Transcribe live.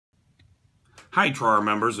Hi, TRAR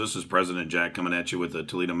members. This is President Jack coming at you with the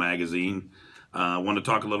Toledo Magazine. I want to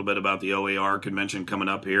talk a little bit about the OAR convention coming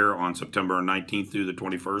up here on September 19th through the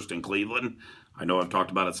 21st in Cleveland. I know I've talked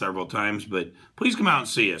about it several times, but please come out and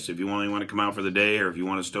see us. If you only want to come out for the day or if you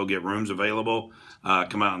want to still get rooms available,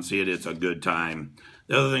 come out and see it. It's a good time.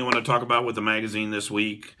 The other thing I want to talk about with the magazine this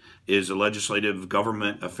week is the Legislative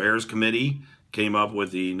Government Affairs Committee came up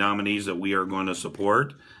with the nominees that we are going to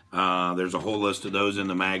support. There's a whole list of those in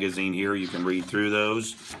the magazine here. You can read through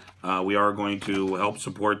those. We are going to help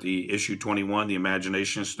support the issue 21, the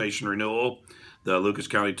Imagination Station renewal, the Lucas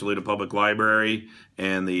County Toledo Public Library,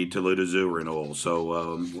 and the Toledo Zoo renewal.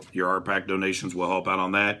 So your RPAC donations will help out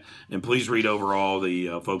on that. And please read over all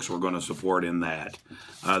the folks we're going to support in that.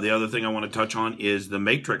 The other thing I want to touch on is the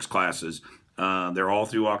Matrix classes. They're all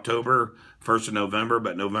through October, 1st of November,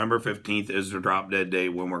 but November 15th is the drop dead day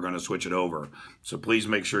when we're going to switch it over. So please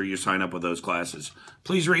make sure you sign up with those classes.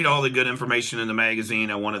 Please read all the good information in the magazine.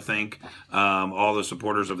 I want to thank all the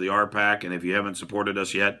supporters of the RPAC, and if you haven't supported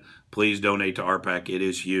us yet, please donate to RPAC. It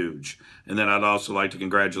is huge. And then I'd also like to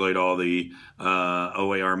congratulate all the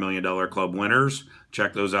OAR $1 Million Club winners.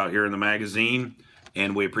 Check those out here in the magazine,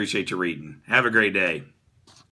 and we appreciate you reading. Have a great day.